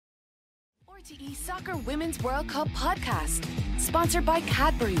RTE Soccer Women's World Cup podcast, sponsored by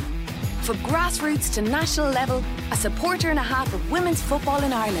Cadbury. For grassroots to national level, a supporter and a half of women's football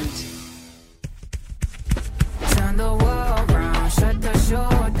in Ireland. Turn the world round, shut the show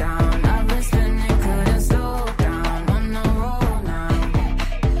down. I've been spinning, couldn't slow down. On the road now.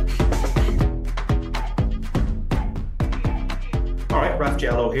 All right, Raf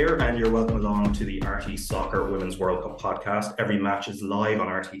Giallo here, and you're welcome along to the RTE Soccer Women's World Cup podcast. Every match is live on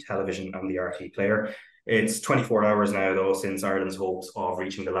RTE Television and the RTE Player. It's 24 hours now, though, since Ireland's hopes of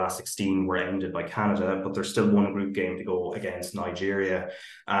reaching the last 16 were ended by Canada, but there's still one group game to go against Nigeria.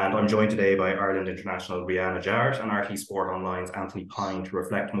 And I'm joined today by Ireland international Rianna, Jarrett, and RTE Sport Online's Anthony Pyne to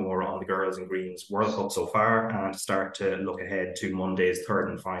reflect more on the Girls in Green's World Cup so far and start to look ahead to Monday's third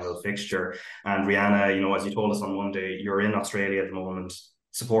and final fixture. And Rianna, as you told us on Monday, you're in Australia at the moment,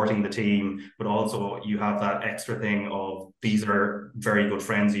 supporting the team, but also you have that extra thing of these are very good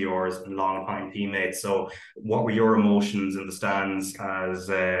friends of yours and long-time teammates. So what were your emotions in the stands as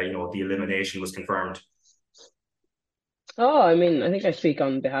the elimination was confirmed? I think I speak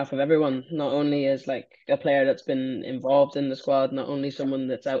on behalf of everyone, not only as like a player that's been involved in the squad, not only someone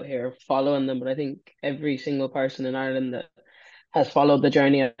that's out here following them, but I think every single person in Ireland that has followed the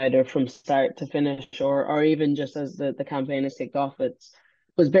journey either from start to finish or even just as the campaign has kicked off.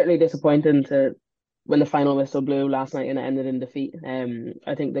 Was bitterly disappointing when the final whistle blew last night and it ended in defeat.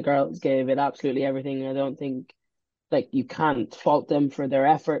 I think the girls gave it absolutely everything. I don't think you can't fault them for their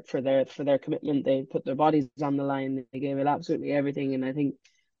effort, for their commitment. They put their bodies on the line. They gave it absolutely everything. And I think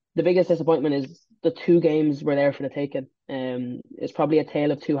the biggest disappointment is the two games were there for the taking. It's probably a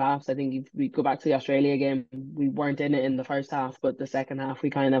tale of two halves. I think if we go back to the Australia game, we weren't in it in the first half, but the second half we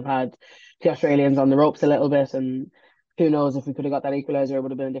kind of had the Australians on the ropes a little bit, and who knows if we could have got that equaliser, it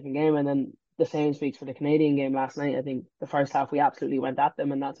would have been a different game. And then the same speaks for the Canadian game last night. I think the first half we absolutely went at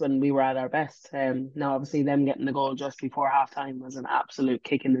them, and that's when we were at our best. Now, obviously, them getting the goal just before halftime was an absolute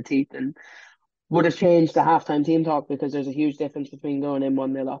kick in the teeth and would have changed the halftime team talk, because there's a huge difference between going in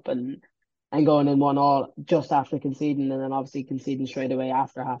 1-0 up and going in 1-1 just after conceding, and then obviously conceding straight away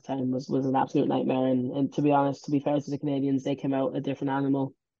after halftime was an absolute nightmare. And to be honest, to be fair to the Canadians, they came out a different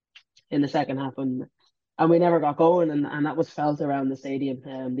animal in the second half, and we never got going, and that was felt around the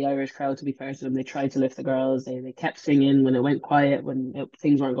stadium. The Irish crowd, to be fair to them, they tried to lift the girls. They kept singing when it went quiet,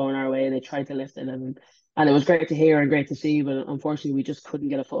 things weren't going our way. They tried to lift it, and it was great to hear and great to see, but unfortunately we just couldn't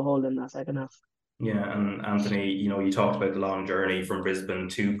get a foothold in that second half. Yeah, and Anthony, you talked about the long journey from Brisbane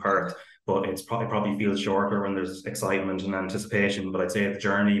to Perth, but it probably feels shorter when there's excitement and anticipation. But I'd say the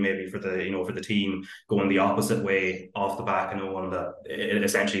journey maybe for the team going the opposite way off the back and knowing that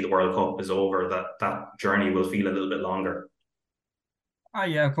essentially the World Cup is over, that journey will feel a little bit longer.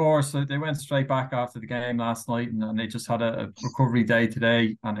 Yeah, of course. They went straight back after the game last night, and they just had a recovery day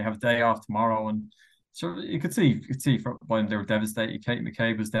today, and they have a day off tomorrow. And so you could see when they were devastated. Kate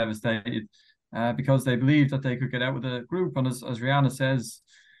McCabe was devastated. Because they believed that they could get out with the group. And as Rianna says,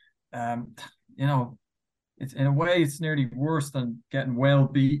 it's in a way it's nearly worse than getting well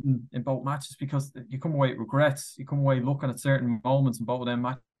beaten in both matches, because you come away with regrets. You come away looking at certain moments in both of them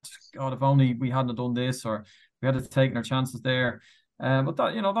matches. God, if only we hadn't done this, or we had to take our chances there. But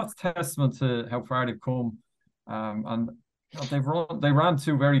that's testament to how far they've come. And they ran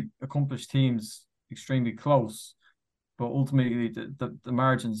two very accomplished teams extremely close. But ultimately, the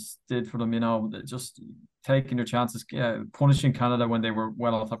margins did for them, just taking their chances, punishing Canada when they were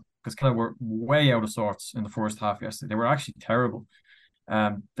well off, because Canada were way out of sorts in the first half yesterday. They were actually terrible.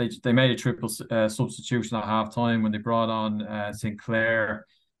 They made a triple substitution at halftime when they brought on Sinclair,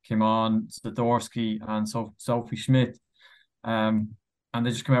 came on Zadorsky and Sophie Schmidt. And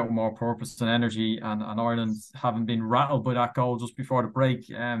they just came out with more purpose and energy. And Ireland, having been rattled by that goal just before the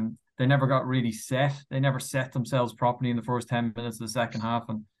break, they never got really set. They never set themselves properly in the first 10 minutes of the second half,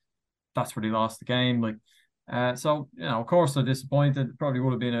 and that's where they lost the game. Of course they're disappointed. It probably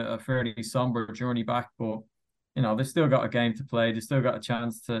would have been a fairly somber journey back, but they still got a game to play. They still got a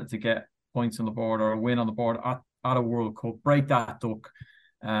chance to get points on the board or a win on the board at a World Cup, break that duck,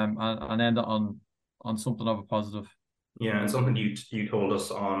 and end it on something of a positive. Yeah, and something you told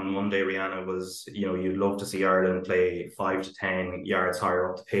us on Monday, Rianna, was you'd love to see Ireland play 5 to 10 yards higher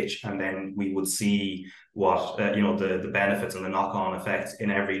up the pitch, and then we would see what the benefits and the knock-on effects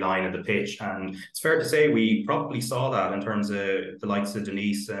in every line of the pitch. And it's fair to say we probably saw that in terms of the likes of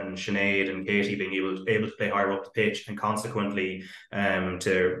Denise and Sinead and Katie being able to play higher up the pitch, and consequently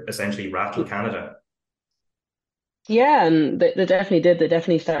to essentially rattle Canada. Yeah, and they definitely did. They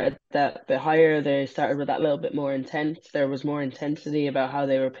definitely started that bit higher. They started with that little bit more intense. There was more intensity about how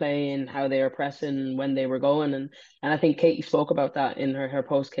they were playing, how they were pressing, when they were going, and I think Katie spoke about that in her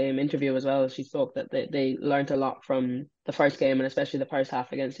post game interview as well. She spoke that they learned a lot from the first game and especially the first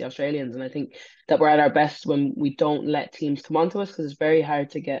half against the Australians. And I think that we're at our best when we don't let teams come onto us, because it's very hard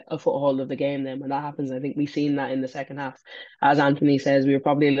to get a foothold of the game then when that happens. I think we've seen that in the second half. As Anthony says, we were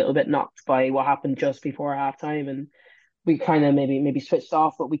probably a little bit knocked by what happened just before half time, and we kind of maybe switched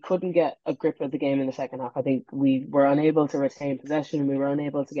off, but we couldn't get a grip of the game in the second half. I think we were unable to retain possession. We were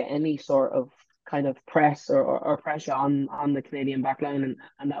unable to get any sort of kind of press or pressure on the Canadian backline,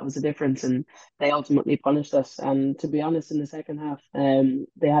 and that was the difference. And they ultimately punished us. And to be honest, in the second half,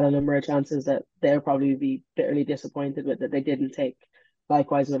 they had a number of chances that they'll probably be bitterly disappointed with that they didn't take.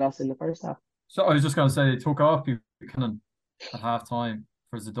 Likewise with us in the first half. So I was just going to say they took off Buchanan at half time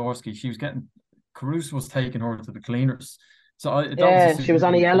for Zadorsky. She was getting. Caruso was taking her to the cleaners, so she was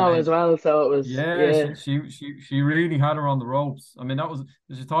on a yellow as well. So it was She really had her on the ropes. I mean, that was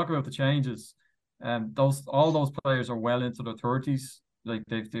as you talk about the changes. All those players are well into their 30s. Like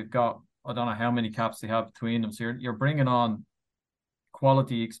they've got I don't know how many caps they have between them. So you're bringing on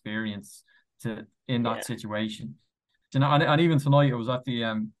quality experience in that situation. You know, and even tonight it was at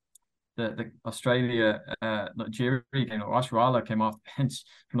the Australia Nigeria game. Ashwala came off the bench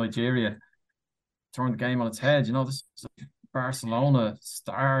from Nigeria. Turned the game on its head. You know, this is a Barcelona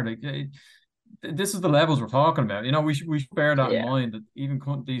star. This is the levels we're talking about. You know, we should bear that in mind, that even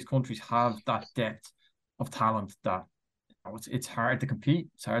these countries have that depth of talent that it's hard to compete.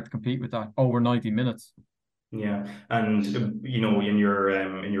 It's hard to compete with that over 90 minutes. Yeah, and you know, in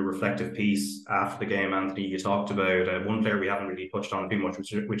your reflective piece after the game, Anthony, you talked about one player we haven't really touched on too much,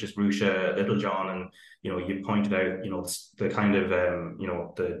 which is Ruesha Littlejohn, and you know, you pointed out, you know, the kind of you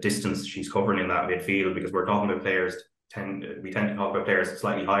know, the distance she's covering in that midfield, because we're talking about players we tend to talk about players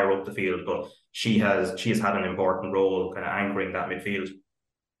slightly higher up the field, but she has had an important role kind of anchoring that midfield.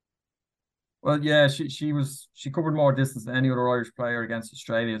 Well, yeah, she covered more distance than any other Irish player against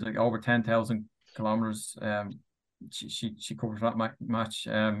Australia. It's like over 10,000 kilometers. She covered that match.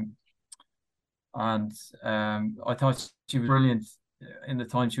 And I thought she was brilliant in the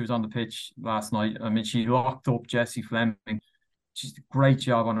time she was on the pitch last night. I mean, she locked up Jessie Fleming. She did a great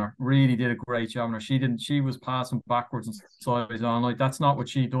job on her. Really did a great job on her. She was passing backwards and sideways on. Like, that's not what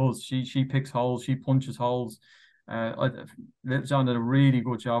she does. She picks holes. She punches holes. John did a really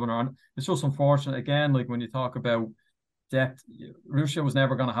good job on her. And it's just unfortunate again. Like, when you talk about depth, Ruesha was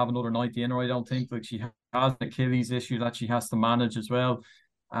never going to have another 90 in her, I don't think. Like, she has an Achilles issue that she has to manage as well.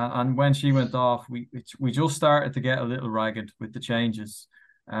 And when she went off, we just started to get a little ragged with the changes.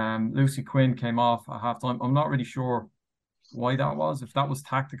 Lucy Quinn came off at halftime. I'm not really sure why that was. If that was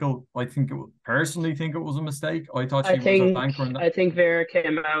tactical, personally think it was a mistake. I thought she was anchoring that. I think Vera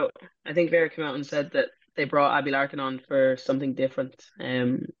came out and said that they brought Abby Larkin on for something different.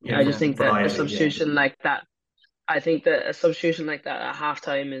 I just think that a substitution like that. I think that a substitution like that at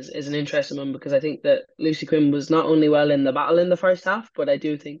halftime is an interesting one, because I think that Lucy Quinn was not only well in the battle in the first half, but I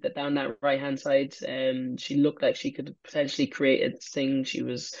do think that down that right hand side, she looked like she could potentially create a thing. She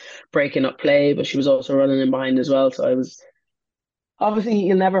was breaking up play, but she was also running in behind as well. So I was. Obviously,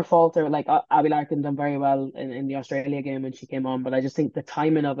 you'll never falter. Like, Abby Larkin done very well in the Australia game when she came on, but I just think the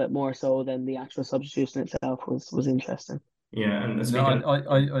timing of it more so than the actual substitution itself was interesting. Yeah, and speaking...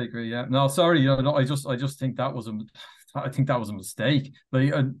 I agree. Yeah, no, sorry, I just think that was a mistake.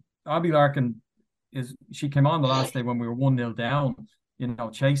 Like, Abby Larkin she came on the last day when we were 1-0 down. You know,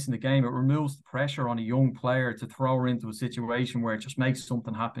 chasing the game, it removes the pressure on a young player to throw her into a situation where it just makes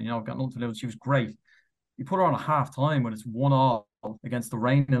something happen. You know, got nothing to do. She was great. You put her on a half time when it's 1-1 against the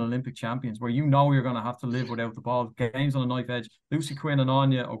reigning Olympic champions, where you know you're going to have to live without the ball. Games on a knife edge. Lucy Quinn and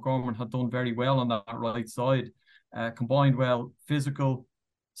Anya O'Gorman had done very well on that right side. Combined well, physical,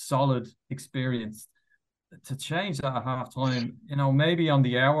 solid, experienced. To change that at half time, you know, maybe on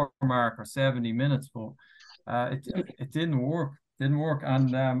the hour mark or 70 minutes, but it didn't work.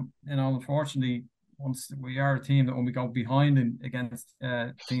 And you know, unfortunately, once we are a team that when we go behind against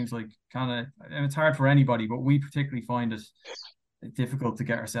teams like Canada, and it's hard for anybody, but we particularly find it difficult to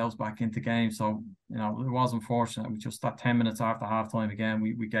get ourselves back into games. So, you know, it was unfortunate. We just that 10 minutes after halftime again,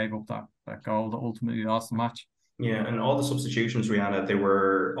 we gave up that goal that ultimately lost the match. Yeah, and all the substitutions, Rianna, they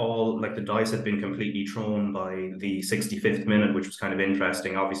were all like the dice had been completely thrown by the 65th minute, which was kind of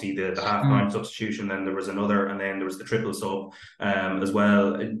interesting. Obviously, the half-time substitution, then there was another, and then there was the triple sub as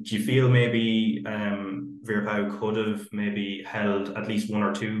well. Do you feel maybe Vera Pauw could have maybe held at least one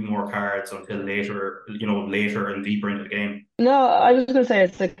or two more cards until later, later and deeper into the game? No, I was gonna say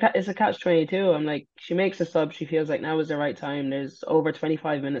it's a catch-22. I'm like, she makes a sub. She feels like now is the right time. There's over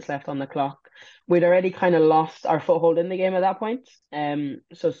 25 minutes left on the clock. We'd already kind of lost our foothold in the game at that point.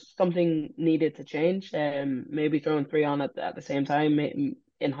 So something needed to change. Maybe throwing three on at the same time,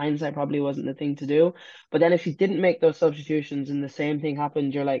 in hindsight, probably wasn't the thing to do. But then if she didn't make those substitutions and the same thing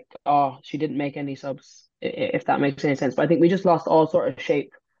happened, you're like, oh, she didn't make any subs, if that makes any sense. But I think we just lost all sort of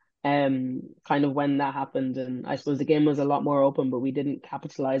shape kind of when that happened. And I suppose the game was a lot more open, but we didn't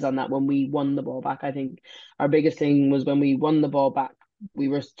capitalize on that when we won the ball back. I think our biggest thing was when we won the ball back, we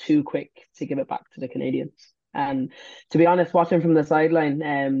were too quick to give it back to the Canadians. And to be honest, watching from the sideline,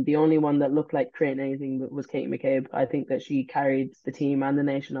 the only one that looked like creating anything was Kate McCabe. I think that she carried the team and the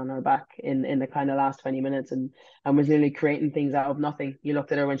nation on her back in the kind of last 20 minutes and was nearly creating things out of nothing. You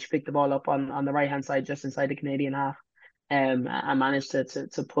looked at her when she picked the ball up on the right hand side, just inside the Canadian half. And managed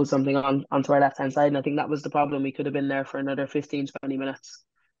to pull something onto our left hand side. And I think that was the problem. We could have been there for another 15, 20 minutes.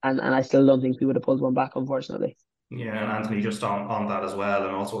 And I still don't think we would have pulled one back, unfortunately. Yeah, and Anthony, just on that as well,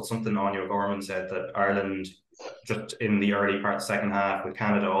 and also it's something Anya Gorman said that Ireland, just in the early part of the second half, with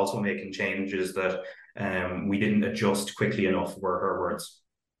Canada also making changes, that we didn't adjust quickly enough, were her words.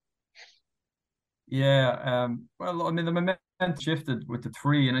 Yeah, well, I mean, the momentum shifted with the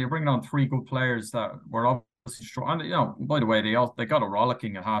three. You're bringing on three good players that were obviously strong. And by the way, they got a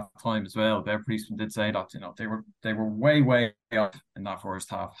rollicking at half time as well. Bear Priestman did say that they were way up in that first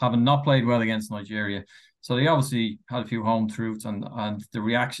half, having not played well against Nigeria. So they obviously had a few home truths, and the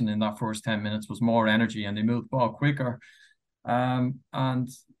reaction in that first 10 minutes was more energy, and they moved the ball quicker. And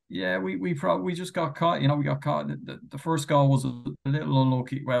yeah, we just got caught. We got caught. The first goal was a little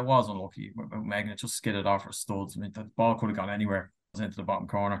unlucky. Well, it was unlucky. Megan just skidded off her studs. I mean, the ball could have gone anywhere. It was into the bottom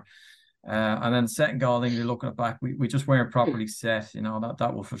corner. And then the second goal, I think you're looking at back, we just weren't properly set.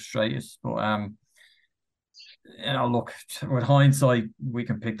 That will frustrate us. But look, with hindsight, we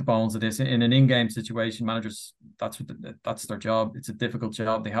can pick the bones of this. In an in-game situation, managers, that's their job. It's a difficult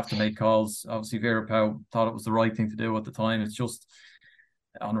job. They have to make calls. Obviously, Vera Pauw thought it was the right thing to do at the time. It's just,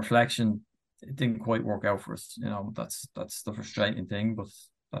 on reflection, it didn't quite work out for us. That's the frustrating thing. But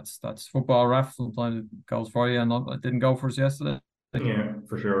that's football, ref. Sometimes it goes for you, and it didn't go for us yesterday. Yeah,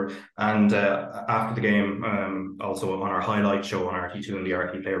 for sure. And after the game, also on our highlight show on RT2 and the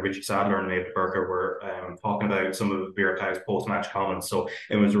RT player, Richie Sadler and Maeve Burker were talking about some of Vera Pauw's post-match comments. So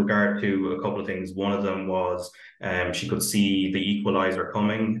it was regard to a couple of things. One of them was she could see the equaliser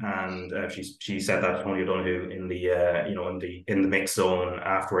coming, and she said that to Tony O'Donoghue in the in the mix zone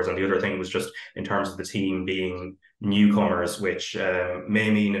afterwards. And the other thing was just in terms of the team being newcomers, which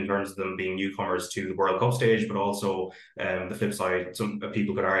may mean in terms of them being newcomers to the World Cup stage, but also the flip side, some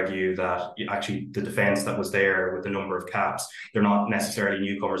people could argue that actually the defence that was there with the number of caps, they're not necessarily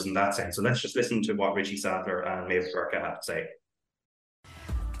newcomers in that sense. So let's just listen to what Richie Sadler and Maeve Burke had to say.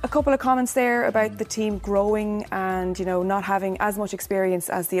 A couple of comments there about the team growing and not having as much experience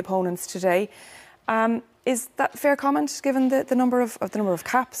as the opponents today. Is that a fair comment, given the number of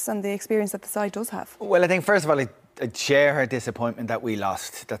caps and the experience that the side does have? Well, I think first of all, I'd share her disappointment that we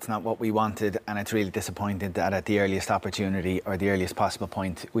lost. That's not what we wanted, and it's really disappointing that at the earliest opportunity or the earliest possible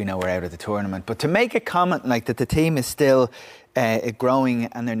point we know we're out of the tournament. But to make a comment like that, the team is still growing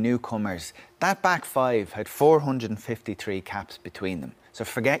and they're newcomers. That back five had 453 caps between them. So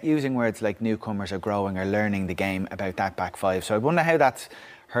forget using words like newcomers or growing or learning the game about that back five. So I wonder how that's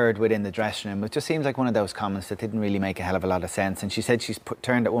heard within the dressing room. It just seems like one of those comments that didn't really make a hell of a lot of sense. And she said she's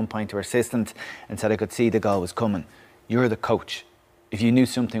turned at one point to her assistant and said, I could see the goal was coming. You're the coach. If you knew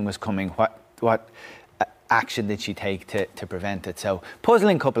something was coming, what action did she take to prevent it? So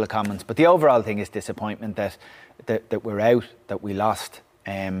puzzling couple of comments, but the overall thing is disappointment that we're out, that we lost,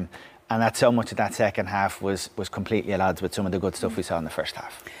 and that so much of that second half was completely at odds with some of the good stuff we saw in the first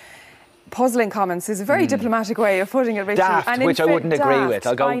half. Puzzling comments is a very diplomatic way of putting it, Richie. Daft, and which I wouldn't agree with.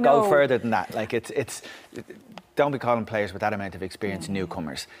 I'll go further than that. Like it's don't be calling players with that amount of experience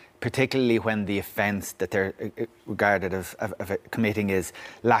newcomers, particularly when the offence that they're regarded of committing is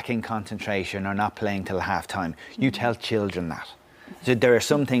lacking concentration or not playing till half time. You tell children that. So there are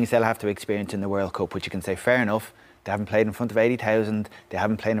some things they'll have to experience in the World Cup, which you can say, fair enough. They haven't played in front of 80,000. They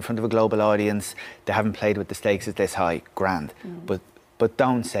haven't played in front of a global audience. They haven't played with the stakes as this high. Grand. But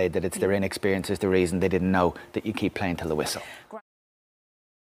don't say that it's their inexperience is the reason they didn't know that you keep playing till the whistle.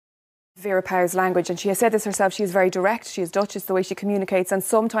 Vera Pauw's language, and she has said this herself. She is very direct, she is Dutch, it's the way she communicates, and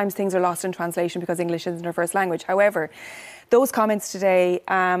sometimes things are lost in translation because English isn't her first language. However, those comments today,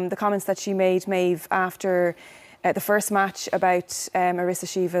 the comments that she made, Maeve, after the first match about Marissa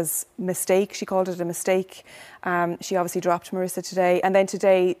Shiva's mistake, she called it a mistake. She obviously dropped Marissa today, and then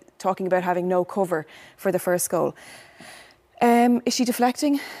today talking about having no cover for the first goal. Is she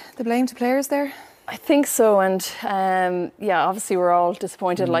deflecting the blame to players there? I think so, and obviously we're all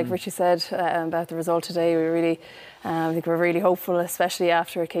disappointed, like Richie said, about the result today. I think we're really hopeful, especially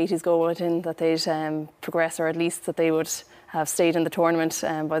after Katie's goal went in, that they'd progress, or at least that they would have stayed in the tournament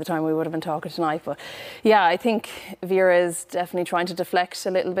by the time we would have been talking tonight. But yeah, I think Vera is definitely trying to deflect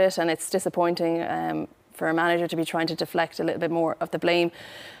a little bit, and it's disappointing for a manager to be trying to deflect a little bit more of the blame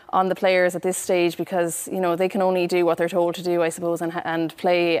on the players at this stage, because they can only do what they're told to do, I suppose, and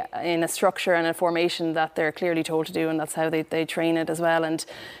play in a structure and a formation that they're clearly told to do, and that's how they train it as well. And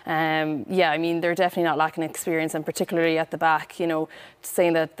I mean, they're definitely not lacking experience, and particularly at the back,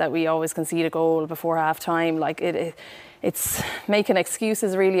 saying that we always concede a goal before half time, like it's making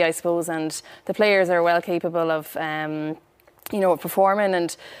excuses really, I suppose, and the players are well capable of performing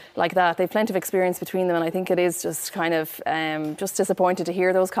and like that. They've plenty of experience between them, and I think it is just kind of just disappointed to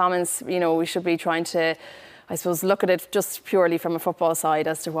hear those comments. We should be trying to, I suppose, look at it just purely from a football side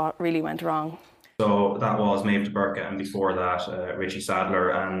as to what really went wrong. So that was Maeve de Burke, and before that Richie Sadler.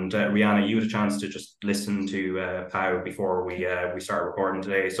 And Rianna, you had a chance to just listen to Pauw before we started recording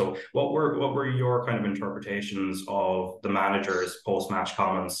today. So what were your kind of interpretations of the manager's post-match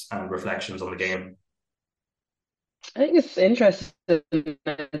comments and reflections on the game? I think it's interesting.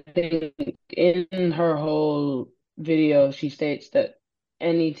 I think in her whole video, she states that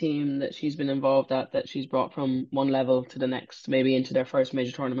any team that she's been involved at, that she's brought from one level to the next, maybe into their first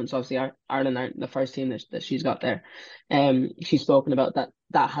major tournaments. Obviously, Ireland aren't the first team that she's got there. She's spoken about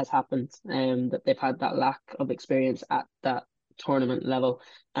that has happened, that they've had that lack of experience at that tournament level.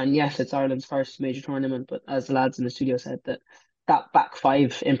 And yes, it's Ireland's first major tournament, but as the lads in the studio said, that back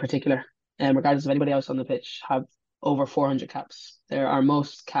five in particular, regardless of anybody else on the pitch, have over 400 caps. They're our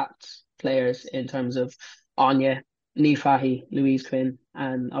most capped players in terms of Anya, Niamh Fahey, Louise Quinn,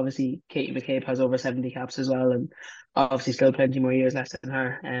 and obviously Katie McCabe has over 70 caps as well, and obviously still plenty more years left than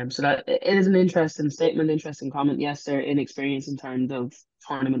her. So that it is an interesting statement, interesting comment. Yes, they're inexperienced in terms of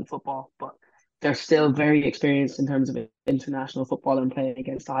tournament football, but they're still very experienced in terms of international football and playing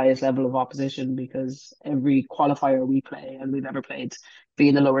against the highest level of opposition, because every qualifier we play and we've ever played,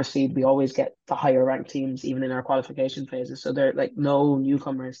 being the lower seed, we always get the higher ranked teams, even in our qualification phases. So they're like no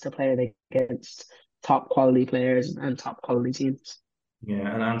newcomers to play against top quality players and top quality teams.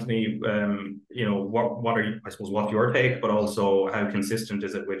 Yeah, and Anthony, what are I suppose what's your take, but also how consistent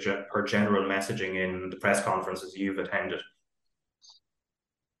is it with her general messaging in the press conferences you've attended?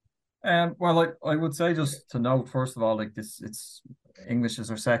 Well, I would say, just to note, first of all, like it's English is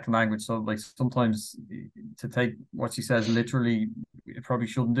her second language, so like sometimes to take what she says literally, you probably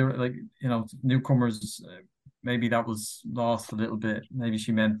shouldn't do it. Like, newcomers, maybe that was lost a little bit. Maybe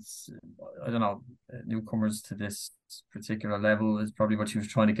she meant, I don't know, newcomers to this particular level is probably what she was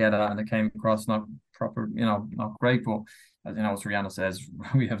trying to get at, and it came across not proper, not great. But as Rianna says,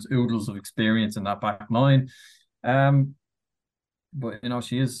 we have oodles of experience in that back line. But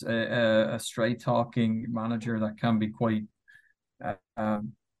she is a straight talking manager that can be quite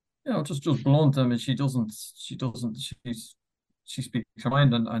just blunt. I mean, she speaks her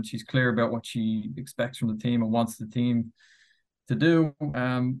mind, and she's clear about what she expects from the team and wants the team to do.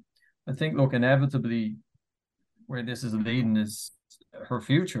 I think, look, inevitably where this is leading is her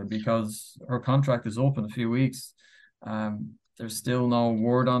future, because her contract is up in a few weeks. There's still no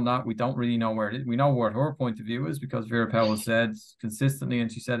word on that. We don't really know where it is. We know what her point of view is, because Vera Pauw has said consistently,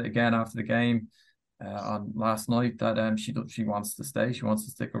 and she said it again after the game on last night, that she wants to stay. She wants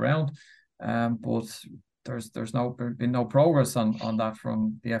to stick around. But there's been no progress on that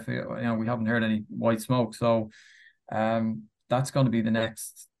from the FA. We haven't heard any white smoke. So that's going to be the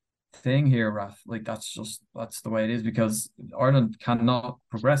next thing here, Raf. Like, that's the way it is, because Ireland cannot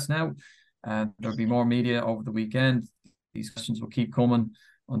progress now. There'll be more media over the weekend. These questions will keep coming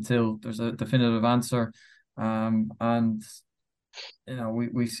until there's a definitive answer. And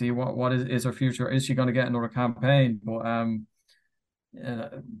we see what is her future. Is she going to get another campaign? But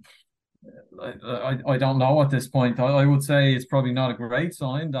I don't know at this point. I would say it's probably not a great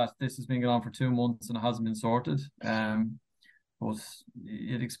sign that this has been going on for 2 months and it hasn't been sorted. But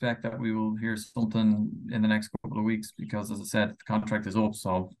you'd expect that we will hear something in the next couple of weeks, because, as I said, the contract is up.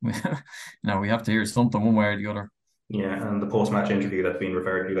 So we have to hear something one way or the other. Yeah, and the post-match interview that's been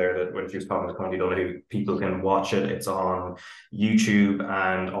referred to there, that when she was talking to Condy Donoghue, people can watch it. It's on YouTube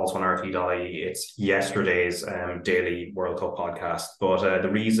and also on RT.ie. It's yesterday's daily World Cup podcast. But the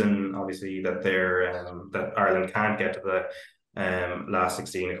reason, obviously, that that Ireland can't get to the last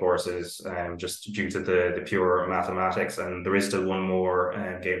 16, of course, is just due to the pure mathematics. And there is still one more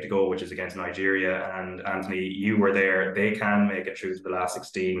game to go, which is against Nigeria. And Anthony, you were there. They can make it through to the last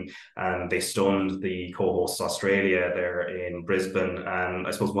 16, and they stunned the co-hosts Australia there in Brisbane. And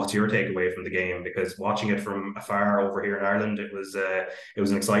I suppose, what's your takeaway from the game? Because watching it from afar over here in Ireland, it was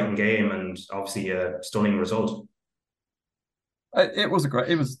an exciting game and obviously a stunning result. It was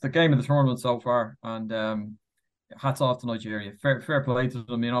the game of the tournament so far, and hats off to Nigeria. Fair play to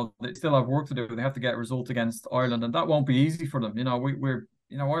them. They still have work to do. They have to get a result against Ireland, and that won't be easy for them.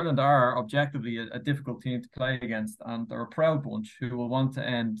 Ireland are objectively a difficult team to play against, and they're a proud bunch who will want to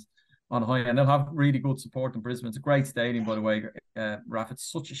end on high, and they'll have really good support in Brisbane. It's a great stadium, by the way, Raf. It's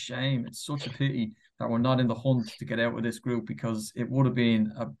such a shame. It's such a pity that we're not in the hunt to get out with this group, because it would have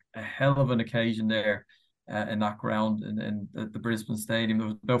been a hell of an occasion there. In that ground in the Brisbane Stadium. There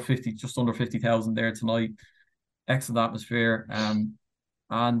was about just under 50,000 there tonight. Excellent atmosphere,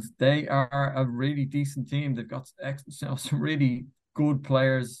 and they are a really decent team. They've got some really good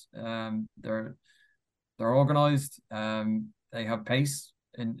players. They're organised. They have pace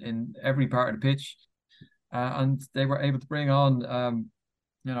in every part of the pitch, and they were able to bring on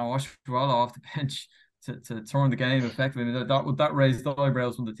Oshuala off the bench to turn the game effectively. That raised the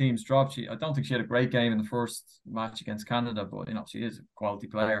eyebrows when the teams dropped. I don't think she had a great game in the first match against Canada, but she is a quality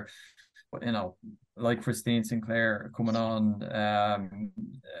player. But like Christine Sinclair coming on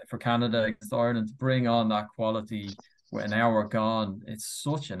for Canada against Ireland, to bring on that quality with an hour gone, it's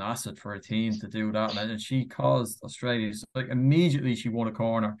such an asset for a team to do that. And she caused Australia, immediately she won a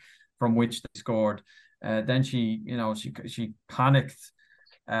corner from which they scored. Then she panicked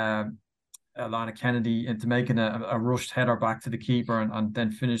Alana Kennedy into making a rushed header back to the keeper, and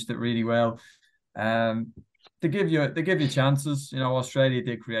then finished it really well. They give you chances. Australia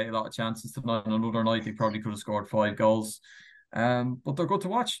did create a lot of chances tonight. On another night, they probably could have scored 5 goals. But they're good to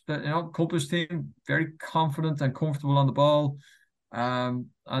watch. Cupler's team, very confident and comfortable on the ball. And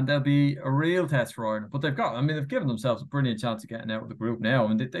they'll be a real test for Ireland. But they've given themselves a brilliant chance of getting out of the group now.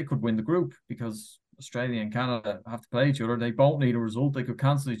 And they could win the group, because Australia and Canada have to play each other. They both need a result. They could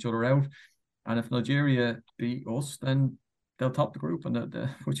cancel each other out. And if Nigeria beat us, then they'll top the group, and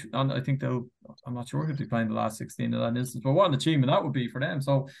I think I'm not sure who'll be playing the last 16 in that instance, but what an achievement that would be for them.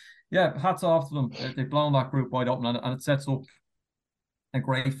 So yeah, hats off to them. They've blown that group wide open, and it sets up a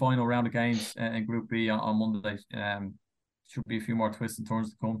great final round of games in Group B on Monday. Should be a few more twists and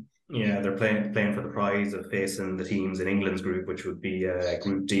turns to come. Yeah, they're playing for the prize of facing the teams in England's group, which would be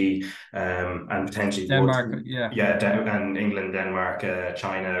Group D, and potentially Denmark, and England, Denmark,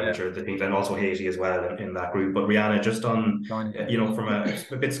 China, which are the teams, and also Haiti as well in that group. But Rianna, just on from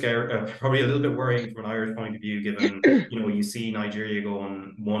a bit scared, probably a little bit worrying from an Irish point of view, given you see Nigeria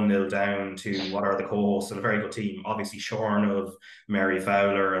going 1-0 down to what are the co-hosts and a very good team, obviously shorn of Mary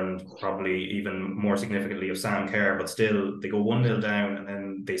Fowler and probably even more significantly of Sam Kerr, but still they go 1-0 down, and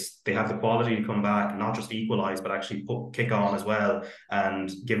then they have the quality to come back, not just equalise, but actually kick on as well.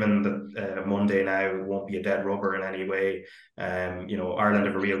 And given that Monday now won't be a dead rubber in any way, Ireland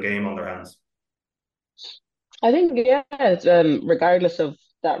have a real game on their hands. I think, regardless of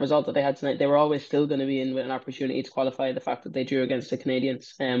that result that they had tonight, they were always still going to be in with an opportunity to qualify. The fact that they drew against the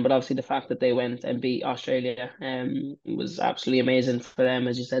Canadians, but obviously the fact that they went and beat Australia was absolutely amazing for them.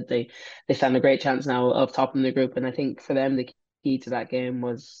 As you said, they stand a great chance now of topping the group, and I think for them the key to that game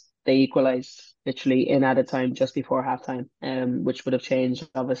was they equalised literally in added time just before halftime, which would have changed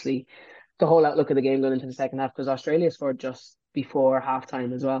obviously the whole outlook of the game going into the second half, because Australia scored just before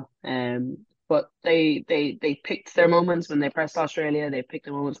halftime as well. But they picked their moments when they pressed Australia. They picked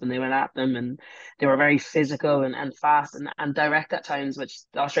the moments when they went at them, and they were very physical and fast and direct at times, which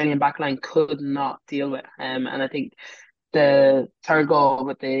the Australian backline could not deal with. And I think the third goal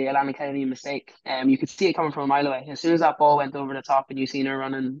with the Alana Kennedy mistake, you could see it coming from a mile away. As soon as that ball went over the top and you seen her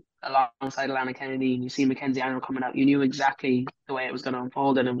running alongside Alana Kennedy and you see Mackenzie Arnold coming out, you knew exactly the way it was going to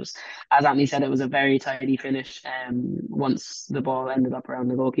unfold. And it was, as Anthony said, it was a very tidy finish once the ball ended up around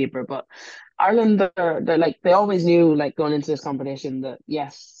the goalkeeper. But Ireland, they always knew, going into this competition, that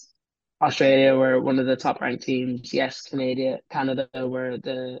yes, Australia were one of the top ranked teams. Yes, Canada were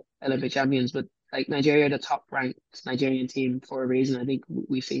the Olympic champions, but like Nigeria, the top ranked Nigerian team for a reason. I think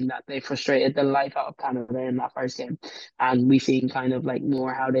we've seen that they frustrated the life out of Canada in that first game, and we've seen kind of like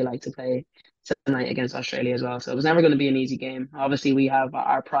more how they like to play tonight against Australia as well. So it was never going to be an easy game. Obviously, we have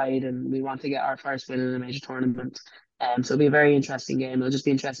our pride and we want to get our first win in a major tournament. So it'll be a very interesting game. It'll just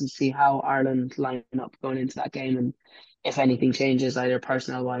be interesting to see how Ireland line up going into that game, and if anything changes, either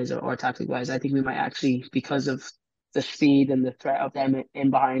personnel wise or tactic wise. I think we might actually, because of the speed and the threat of them in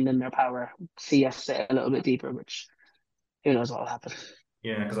behind and their power, see us sit a little bit deeper, which who knows what will happen.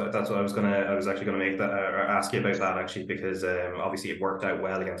 Yeah, because that's what I was actually gonna make that or ask you about that actually, because obviously it worked out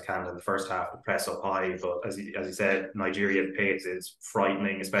well against Canada in the first half, the press up high, but as you said, Nigeria's pace is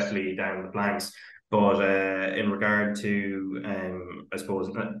frightening, especially down the flanks. But in regard to, I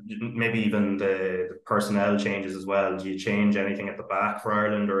suppose maybe even the personnel changes as well. Do you change anything at the back for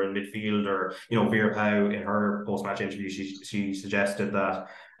Ireland or in midfield? Or Vera Howe in her post-match interview, she suggested that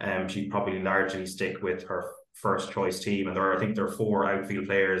she'd probably largely stick with her first choice team, and I think there are 4 outfield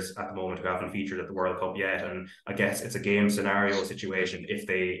players at the moment who haven't featured at the World Cup yet, and I guess it's a game scenario situation if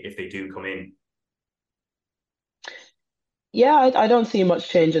they do come in. Yeah, I don't see much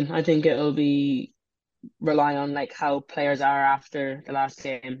changing. I think it'll be rely on like how players are after the last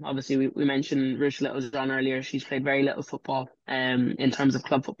game. Obviously, we mentioned Ruth Little's on earlier. She's played very little football in terms of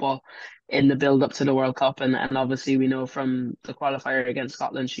club football in the build up to the World Cup, and obviously we know from the qualifier against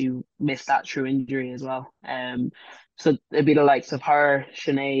Scotland she missed that through injury as well. So it'd be the likes of her.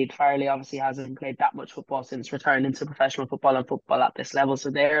 Sinead Farley obviously hasn't played that much football since returning to professional football and football at this level. So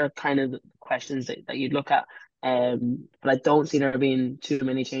they're kind of the questions that you'd look at. But I don't see there being too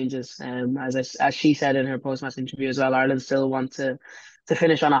many changes. As she said in her post-match interview as well, Ireland still want to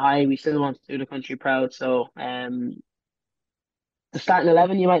finish on a high. We still want to do the country proud. So the starting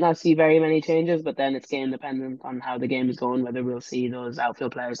 11, you might not see very many changes, but then it's game dependent on how the game is going, whether we'll see those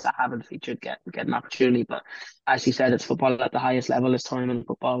outfield players that haven't featured get an opportunity. But as you said, it's football at the highest level. It's tournament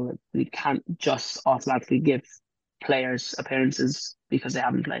football. We can't just automatically give players appearances because they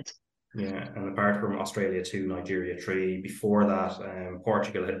haven't played. Yeah, and apart from Australia 2, Nigeria 3, before that,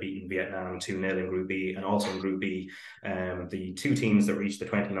 Portugal had beaten Vietnam 2-0 in Group B, and also in Group B, the 2 teams that reached the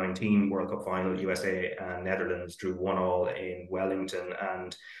 2019 World Cup final, USA and Netherlands, drew 1-1 in Wellington.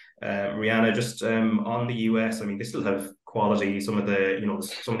 And Rianna, just on the US, I mean, they still have quality. Some of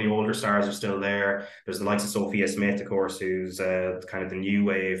the older stars are still there. There's the likes of Sophia Smith, of course, who's kind of the new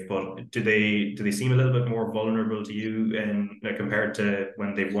wave. But do they seem a little bit more vulnerable to you compared to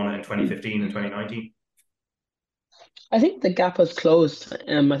when they've won it in 2015 and 2019? I think the gap has closed.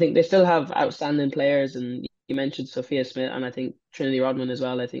 I think they still have outstanding players, and you mentioned Sophia Smith, and I think Trinity Rodman as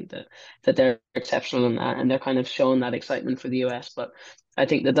well. I think that they're exceptional in that, and they're kind of showing that excitement for the US. But I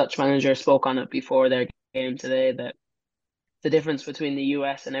think the Dutch manager spoke on it before their game today, that the difference between the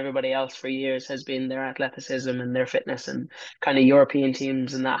US and everybody else for years has been their athleticism and their fitness, and kind of European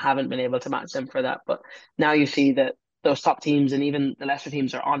teams and that haven't been able to match them for that. But now you see that those top teams and even the lesser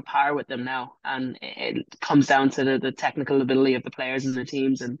teams are on par with them now, and it comes down to the technical ability of the players and the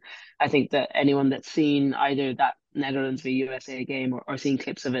teams. And I think that anyone that's seen either that Netherlands v USA game or seen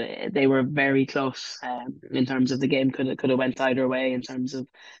clips of it, they were very close in terms of the game. Could have went either way in terms of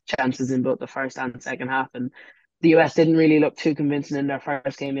chances in both the first and second half. And the US didn't really look too convincing in their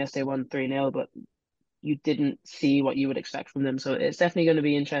first game. Yes, they won 3-0, but you didn't see what you would expect from them. So it's definitely going to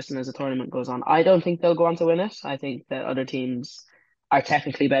be interesting as the tournament goes on. I don't think they'll go on to win it. I think that other teams are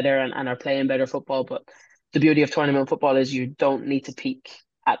technically better and are playing better football. But the beauty of tournament football is you don't need to peak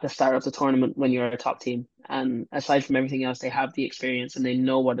at the start of the tournament when you're a top team. And aside from everything else, they have the experience and they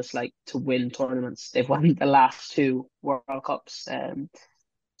know what it's like to win tournaments. They've won the last 2 World Cups.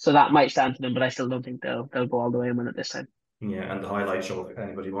 So that might stand for them, but I still don't think they'll go all the way and win it this time. Yeah, and the highlight show, if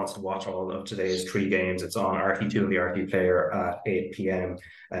anybody wants to watch all of today's 3 games, it's on RT2 and the RT Player at 8 p.m.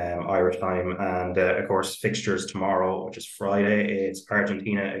 Irish time. And of course, fixtures tomorrow, which is Friday, it's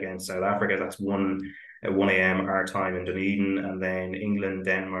Argentina against South Africa. That's 1 a.m. our time in Dunedin, and then England,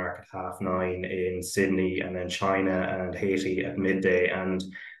 Denmark at 9:30 in Sydney, and then China and Haiti at midday. And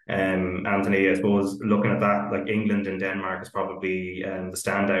Anthony, I suppose looking at that, like England and Denmark is probably the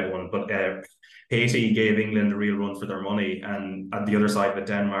standout one, but Haiti gave England a real run for their money, and at the other side of it,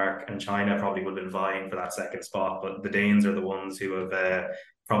 Denmark and China probably would have been vying for that second spot, but the Danes are the ones who have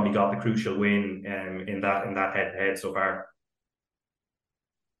probably got the crucial win in that head-to-head so far.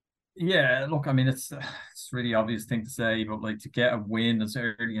 Yeah, look, I mean, it's a really obvious thing to say, but like to get a win as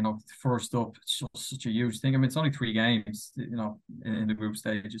early, first up, it's just such a huge thing. I mean, it's only 3 games, in the group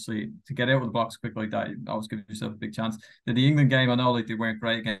stage. So to get out of the blocks quick like that, you always give yourself a big chance. The England game, I know like they weren't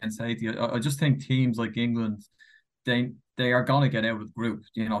great against Haiti. I just think teams like England they are going to get out of the group.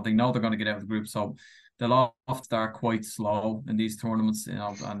 You know, they know they're going to get out of the group, so they'll often start quite slow in these tournaments. You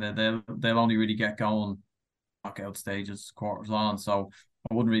know, and they'll only really get going knockout stages, quarters on. So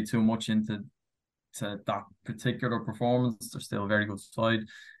I wouldn't read too much into that particular performance. They're still a very good side.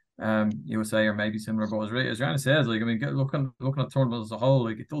 USA are maybe similar, but as Rianna says, like, I mean, looking at the tournament as a whole,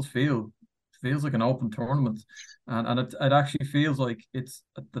 like, it does feels like an open tournament, and it actually feels like it's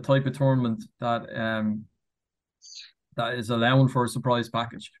the type of tournament that that is allowing for a surprise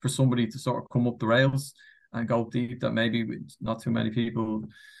package, for somebody to sort of come up the rails and go deep that maybe not too many people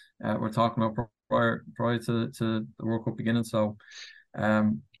were talking about prior to the World Cup beginning. So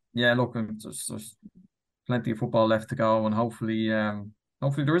yeah, look, there's plenty of football left to go, and hopefully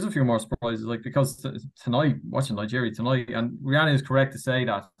there is a few more surprises. Like, because tonight, watching Nigeria tonight, and Rianna is correct to say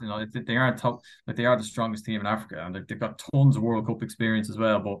that, you know, they aren't top, like, they are the strongest team in Africa, and they've got tons of World Cup experience as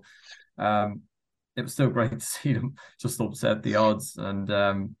well. But it was still great to see them just upset the odds and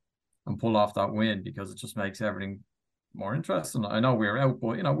pull off that win, because it just makes everything more interesting. I know we're out,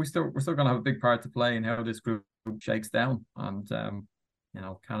 but, you know, we're still going to have a big part to play in how this group shakes down, and you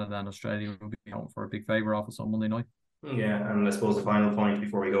know, Canada and Australia will be home for a big favour off us on Monday night. Yeah, and I suppose the final point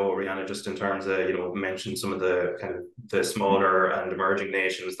before we go, Rianna, just in terms of, you know, mention some of the kind of the smaller and emerging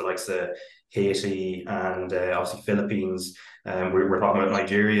nations, the likes of Haiti and obviously Philippines. We're talking about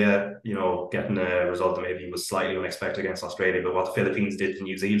Nigeria, you know, getting a result that maybe was slightly unexpected against Australia, but what the Philippines did to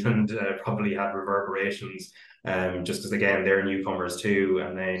New Zealand probably had reverberations. Just because, again, they're newcomers too,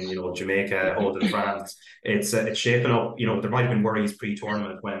 and then, you know, Jamaica holding France. It's shaping up. You know, there might have been worries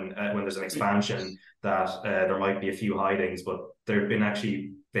pre-tournament when there's an expansion that there might be a few hidings, but there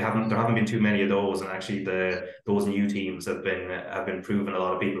haven't been too many of those, and actually those new teams have been proving a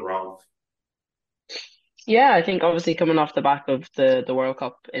lot of people wrong. Yeah, I think obviously coming off the back of the World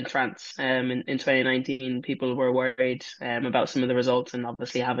Cup in France in 2019, people were worried about some of the results, and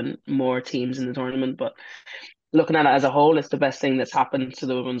obviously having more teams in the tournament. But looking at it as a whole, it's the best thing that's happened to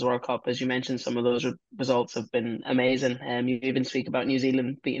the Women's World Cup. As you mentioned, some of those results have been amazing. You even speak about New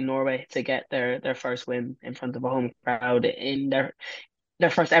Zealand beating Norway to get their first win in front of a home crowd in their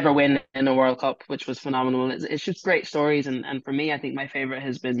first ever win in a World Cup, which was phenomenal. It's just great stories, and for me, I think my favourite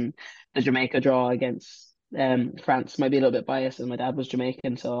has been the Jamaica draw against France. Might be a little bit biased, and my dad was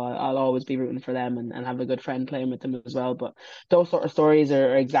Jamaican, so I'll always be rooting for them and have a good friend playing with them as well. But those sort of stories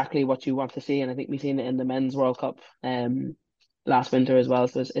are exactly what you want to see, and I think we've seen it in the Men's World Cup last winter as well.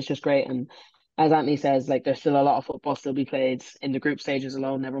 So it's just great. And as Anthony says, like, there's still a lot of football still be played in the group stages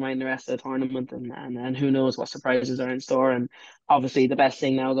alone, never mind the rest of the tournament, and who knows what surprises are in store. And obviously the best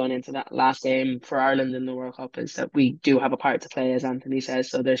thing now going into that last game for Ireland in the World Cup is that we do have a part to play, as Anthony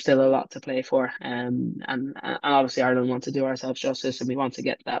says, so there's still a lot to play for, and obviously Ireland want to do ourselves justice, and we want to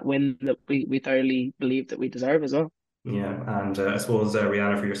get that win that we thoroughly believe that we deserve as well. Yeah, and I suppose,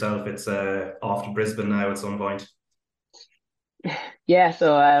 Rianna, for yourself, it's off to Brisbane now at some point. Yeah,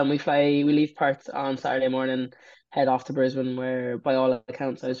 so we leave Perth on Saturday morning, head off to Brisbane, where by all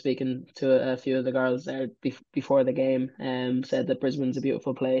accounts I was speaking to a few of the girls there before the game, said that Brisbane's a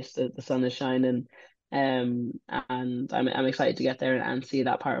beautiful place, the sun is shining, and I'm excited to get there and see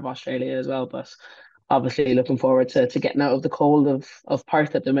that part of Australia as well. But obviously looking forward to getting out of the cold of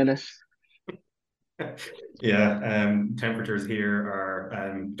Perth at the minute. Yeah, temperatures here are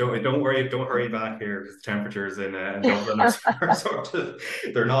don't hurry back here, because the temperatures in Dublin are sort of,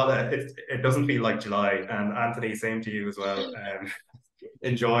 they're not it doesn't feel like July. And Anthony, same to you as well.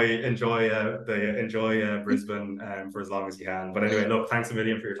 Enjoy Brisbane for as long as you can. But anyway, look, thanks a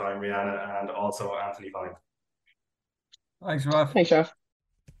million for your time, Rianna, and also Anthony Pyne. Thanks, Raf. Thanks, Raf.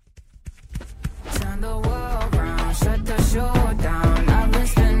 Turn the world round, shut the show down. I've been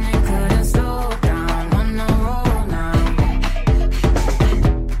spinning, couldn't slow down. On the roll now.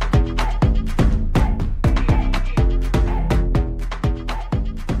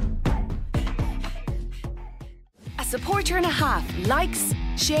 A supporter and a half likes,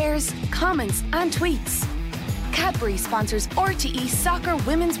 shares, comments, and tweets. Cadbury sponsors RTE Soccer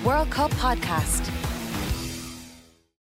Women's World Cup podcast.